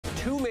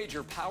Two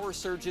major power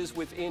surges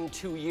within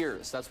 2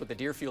 years. That's what the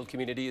Deerfield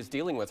community is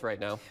dealing with right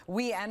now.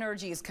 We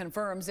Energies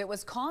confirms it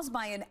was caused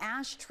by an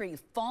ash tree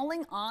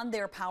falling on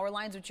their power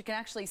lines, which you can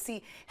actually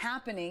see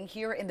happening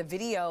here in the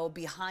video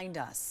behind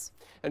us.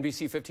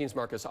 NBC 15's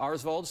Marcus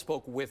Arsvold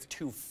spoke with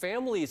two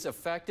families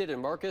affected,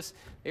 and Marcus,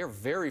 they are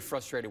very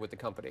frustrated with the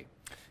company.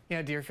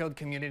 Yeah, Deerfield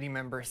community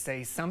members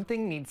say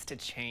something needs to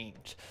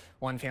change.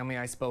 One family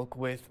I spoke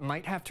with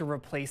might have to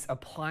replace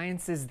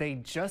appliances they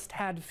just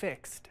had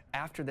fixed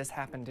after this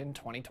happened in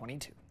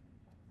 2022.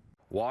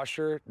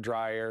 Washer,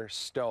 dryer,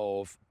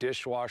 stove,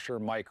 dishwasher,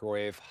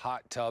 microwave,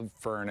 hot tub,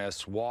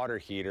 furnace, water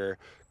heater,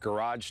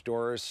 garage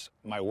doors,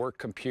 my work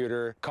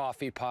computer,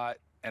 coffee pot,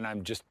 and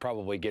I'm just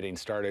probably getting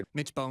started.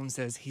 Mitch Bone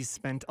says he's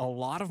spent a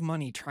lot of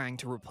money trying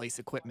to replace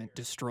equipment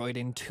destroyed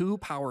in two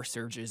power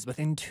surges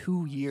within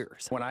 2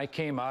 years. When I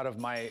came out of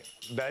my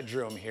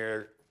bedroom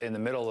here in the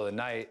middle of the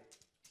night,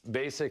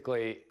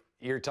 basically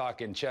you're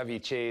talking Chevy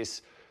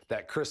Chase,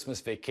 that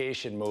Christmas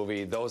Vacation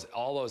movie,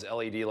 all those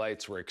LED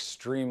lights were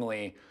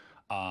extremely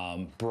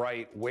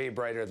bright, way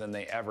brighter than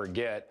they ever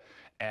get.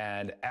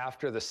 And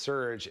after the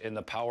surge and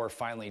the power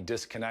finally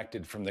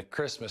disconnected from the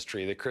Christmas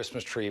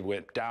tree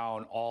went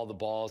down, all the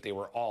balls, they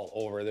were all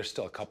over. There's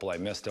still a couple I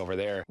missed over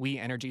there. We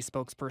Energy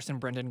spokesperson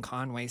Brendan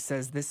Conway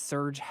says this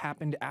surge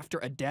happened after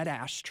a dead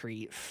ash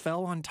tree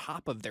fell on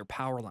top of their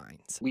power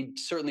lines. We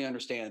certainly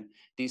understand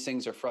these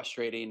things are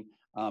frustrating.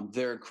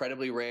 They're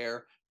incredibly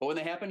rare, but when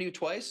they happen to you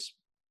twice,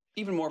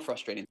 even more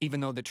frustrating.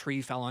 Even though the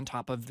tree fell on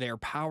top of their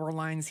power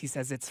lines, he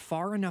says it's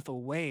far enough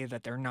away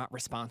that they're not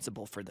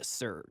responsible for the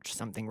surge,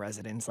 something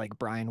residents like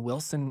Brian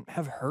Wilson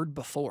have heard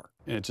before.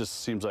 It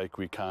just seems like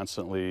we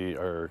constantly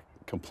are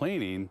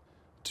complaining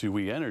to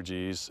We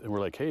Energies, and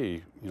we're like,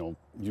 hey,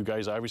 you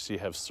guys obviously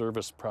have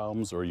service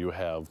problems or you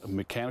have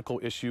mechanical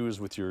issues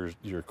with your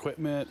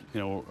equipment.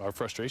 Our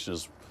frustration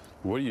is,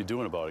 what are you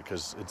doing about it?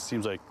 Because it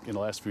seems like in the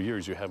last few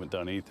years you haven't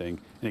done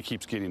anything, and it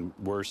keeps getting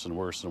worse and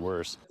worse and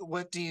worse.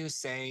 What do you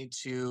say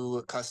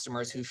to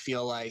customers who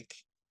feel like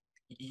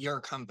your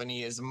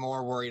company is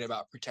more worried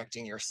about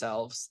protecting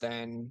yourselves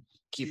than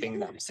keeping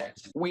them safe?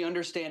 We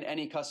understand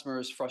any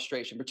customer's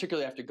frustration,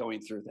 particularly after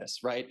going through this,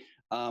 right?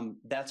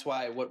 That's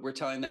why what we're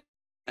telling them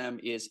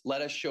is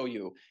let us show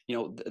you,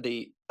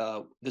 the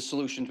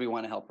solutions we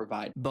want to help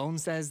provide. Bone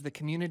says the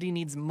community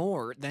needs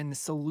more than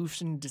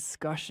solution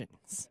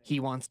discussions. He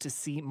wants to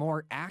see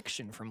more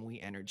action from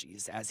We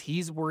Energies as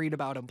he's worried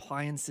about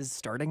appliances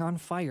starting on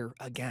fire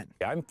again.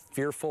 I'm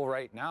fearful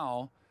right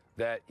now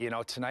that,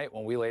 tonight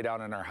when we lay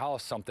down in our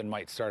house, something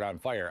might start on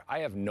fire. I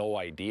have no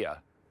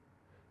idea.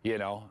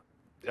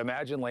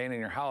 Imagine laying in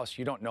your house,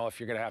 you don't know if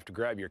you're going to have to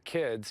grab your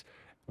kids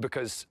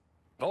because,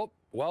 oh,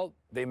 well,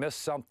 they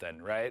missed something,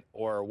 right?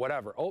 Or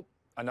whatever. Oh,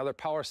 another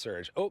power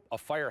surge. Oh, a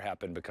fire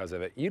happened because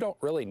of it. You don't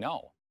really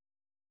know.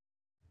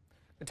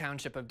 The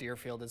Township of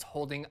Deerfield is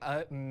holding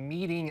a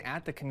meeting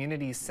at the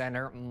community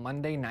center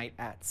Monday night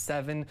at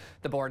 7.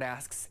 The board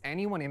asks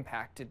anyone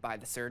impacted by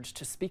the surge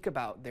to speak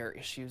about their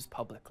issues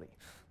publicly.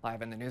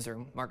 Live in the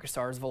newsroom, Marcus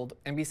Arsvold,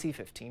 NBC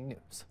 15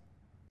 News.